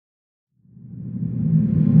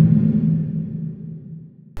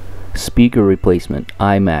Speaker replacement,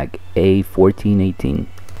 iMac A1418.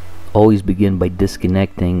 Always begin by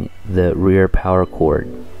disconnecting the rear power cord.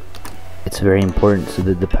 It's very important so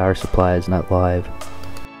that the power supply is not live.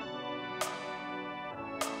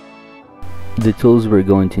 The tools we're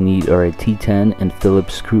going to need are a T10 and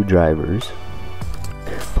Phillips screwdrivers,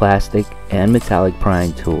 plastic and metallic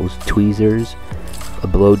prying tools, tweezers, a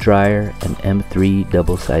blow dryer, and M3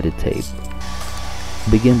 double-sided tape.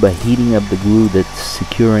 Begin by heating up the glue that's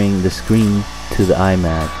securing the screen to the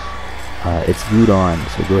iMac. It's glued on,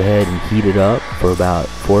 so go ahead and heat it up for about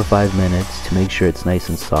 4 or 5 minutes to make sure it's nice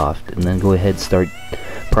and soft, and then go ahead and start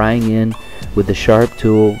prying in with the sharp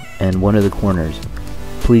tool and one of the corners.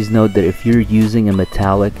 Please note that if you're using a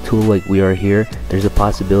metallic tool like we are here, there's a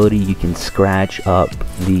possibility you can scratch up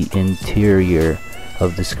the interior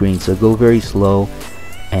of the screen, so go very slow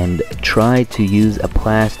and try to use a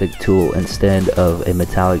plastic tool instead of a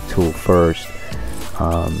metallic tool first.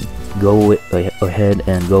 Go ahead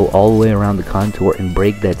and go all the way around the contour and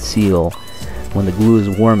break that seal. When the glue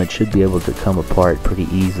is warm, it should be able to come apart pretty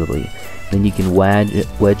easily. Then you can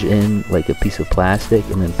wedge in like a piece of plastic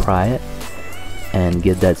and then pry it and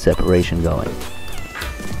get that separation going.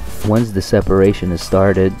 Once the separation is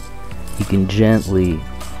started, you can gently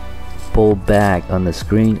pull back on the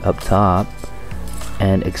screen up top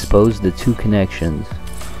and expose the two connections.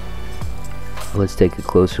 Let's take a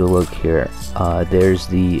closer look here. There's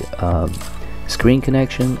the screen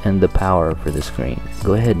connection and the power for the screen.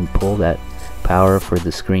 Go ahead and pull that power for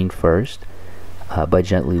the screen first by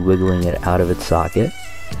gently wiggling it out of its socket,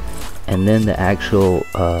 and then the actual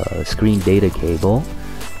screen data cable.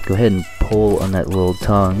 Go ahead and pull on that little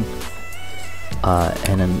tongue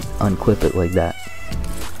and then unclip it like that.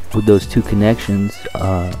 With those two connections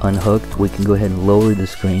unhooked, we can go ahead and lower the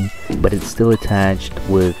screen, but it's still attached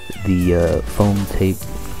with the foam tape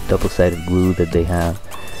double-sided glue that they have.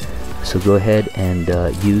 So go ahead and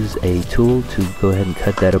use a tool to go ahead and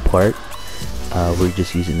cut that apart. We're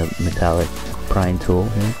just using a metallic prying tool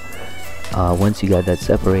here. Once you got that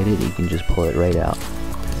separated, you can just pull it right out.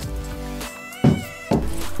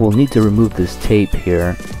 We'll need to remove this tape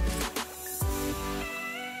here.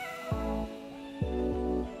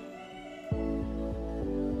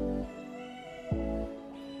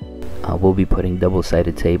 We'll be putting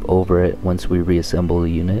double-sided tape over it once we reassemble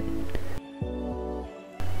the unit.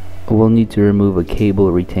 We'll need to remove a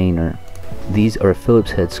cable retainer. These are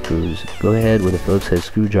Phillips head screws. Go ahead with a Phillips head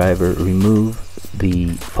screwdriver, remove the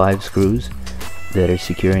 5 screws that are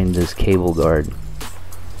securing this cable guard.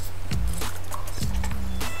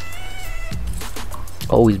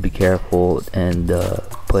 Always be careful and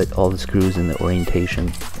put all the screws in the orientation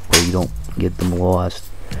where you don't get them lost.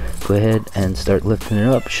 Go ahead and start lifting it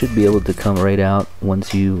up. Should be able to come right out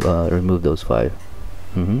once you remove those 5.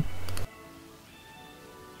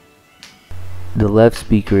 The left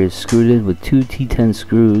speaker is screwed in with 2 T10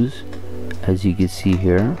 screws, as you can see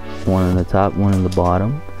here, one on the top, one on the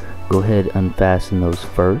bottom. Go ahead and unfasten those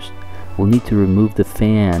first. We'll need to remove the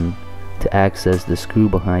fan to access the screw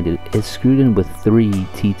behind it. It's screwed in with 3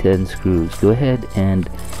 T10 screws. Go ahead and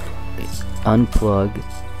unplug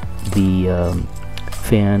the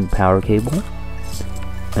fan power cable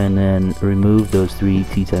and then remove those 3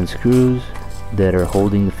 T10 screws that are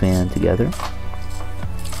holding the fan together.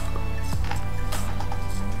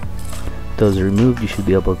 Those are removed, you should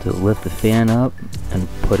be able to lift the fan up and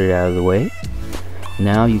put it out of the way.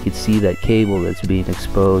 Now you can see that cable that's being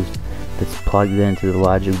exposed that's plugged into the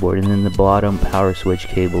logic board, and then the bottom power switch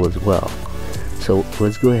cable as well. So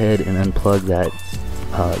let's go ahead and unplug that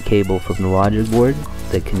cable from the logic board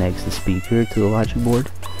that connects the speaker to the logic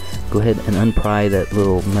board. Go ahead and unpry that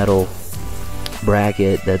little metal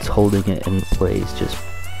bracket that's holding it in place. Just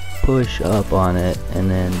push up on it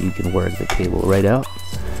and then you can work the cable right out.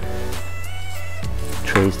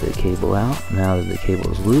 Trace the cable out. Now that the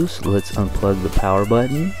cable is loose, let's unplug the power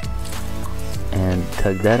button and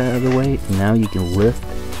tug that out of the way. Now you can lift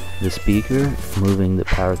the speaker, moving the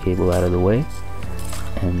power cable out of the way,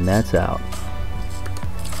 and that's out.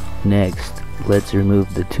 Next, let's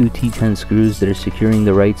remove the 2 T10 screws that are securing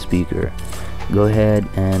the right speaker. Go ahead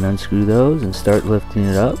and unscrew those and start lifting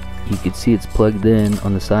it up. You can see it's plugged in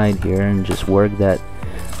on the side here, and just work that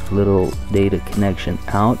little data connection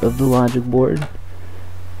out of the logic board.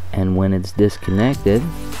 And when it's disconnected,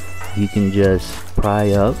 you can just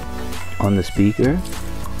pry up on the speaker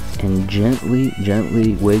and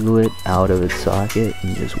gently wiggle it out of its socket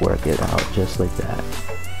and just work it out just like that.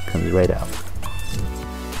 Comes right out.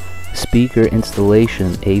 Speaker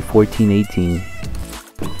installation A1418.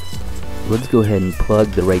 Let's go ahead and plug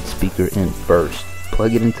the right speaker in first.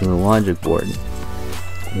 Plug it into the logic board.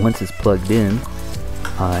 Once it's plugged in,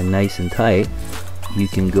 nice and tight, you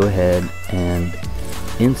can go ahead and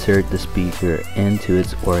insert the speaker into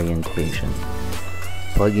its orientation.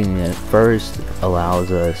 Plugging it first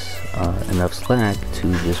allows us enough slack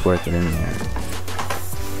to just work it in there.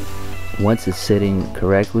 Once it's sitting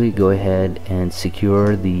correctly, go ahead and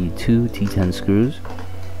secure the 2 T10 screws.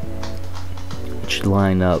 It should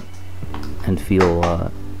line up and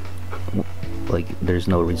feel like there's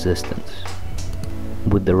no resistance.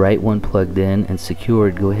 With the right one plugged in and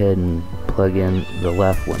secured, go ahead and plug in the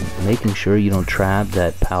left one, making sure you don't trap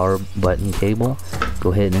that power button cable.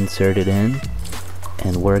 Go ahead and insert it in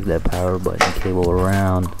and work that power button cable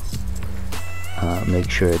around. Make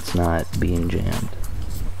sure it's not being jammed.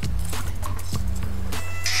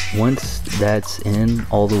 Once that's in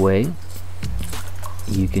all the way,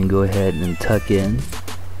 you can go ahead and tuck in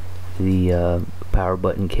the power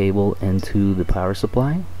button cable into the power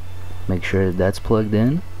supply. Make sure that's plugged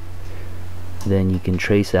in. Then you can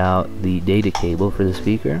trace out the data cable for the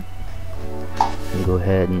speaker and go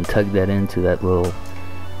ahead and tug that into that little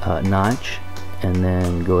notch, and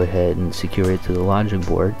then go ahead and secure it to the logic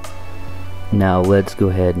board. Now let's go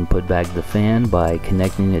ahead and put back the fan by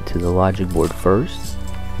connecting it to the logic board first.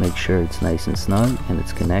 Make sure it's nice and snug and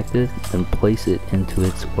it's connected, then place it into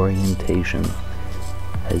its orientation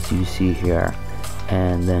as you see here,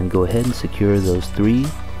 and then go ahead and secure those 3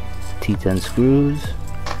 T10 screws.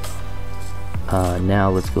 Now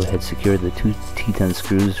let's go ahead and secure the 2 T10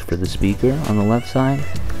 screws for the speaker on the left side.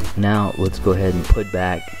 Now let's go ahead and put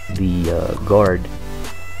back the guard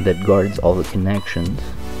that guards all the connections,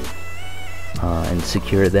 and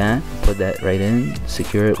secure that. Put that right in.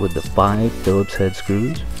 Secure it with the 5 Phillips head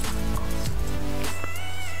screws.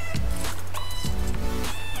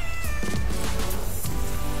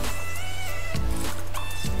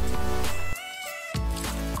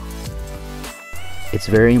 It's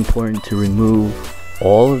very important to remove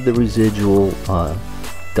all of the residual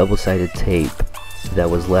double-sided tape that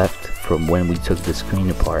was left from when we took the screen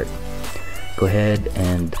apart. Go ahead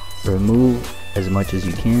and remove as much as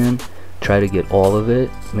you can. Try to get all of it.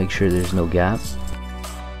 Make sure there's no gap.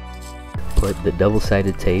 Put the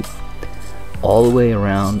double-sided tape all the way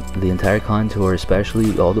around the entire contour,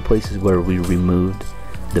 especially all the places where we removed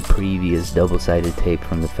the previous double-sided tape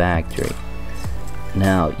from the factory.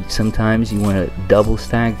 Now sometimes you want to double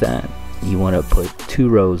stack that. You want to put 2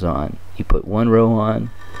 rows on. You put 1 row on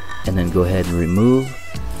and then go ahead and remove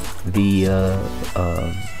the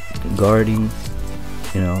guarding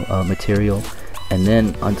material, and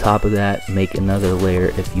then on top of that make another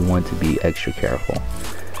layer if you want to be extra careful.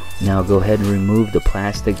 Now go ahead and remove the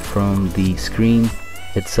plastic from the screen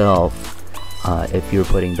itself if you're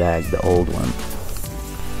putting back the old one.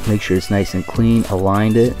 Make sure it's nice and clean.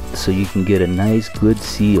 Align it so you can get a nice good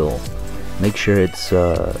seal. Make sure it's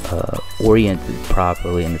oriented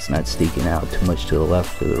properly and it's not sticking out too much to the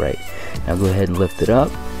left or the right. Now go ahead and lift it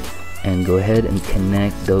up and go ahead and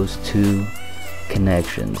connect those 2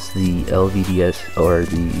 connections, the LVDS or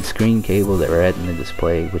the screen cable that Retina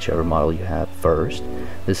display, whichever model you have first.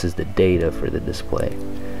 This is the data for the display.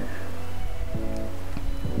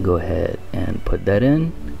 Go ahead and put that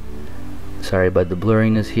in. Sorry about the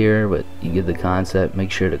blurriness here, but you get the concept. Make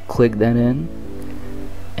sure to click that in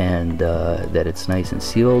and that it's nice and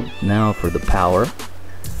sealed. Now for the power,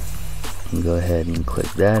 go ahead and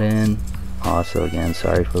click that in. Also, again,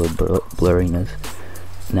 sorry for the blurriness.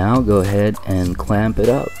 Now go ahead and clamp it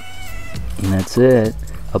up, and that's it.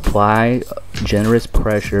 Apply generous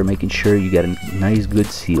pressure, making sure you get a nice good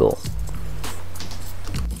seal.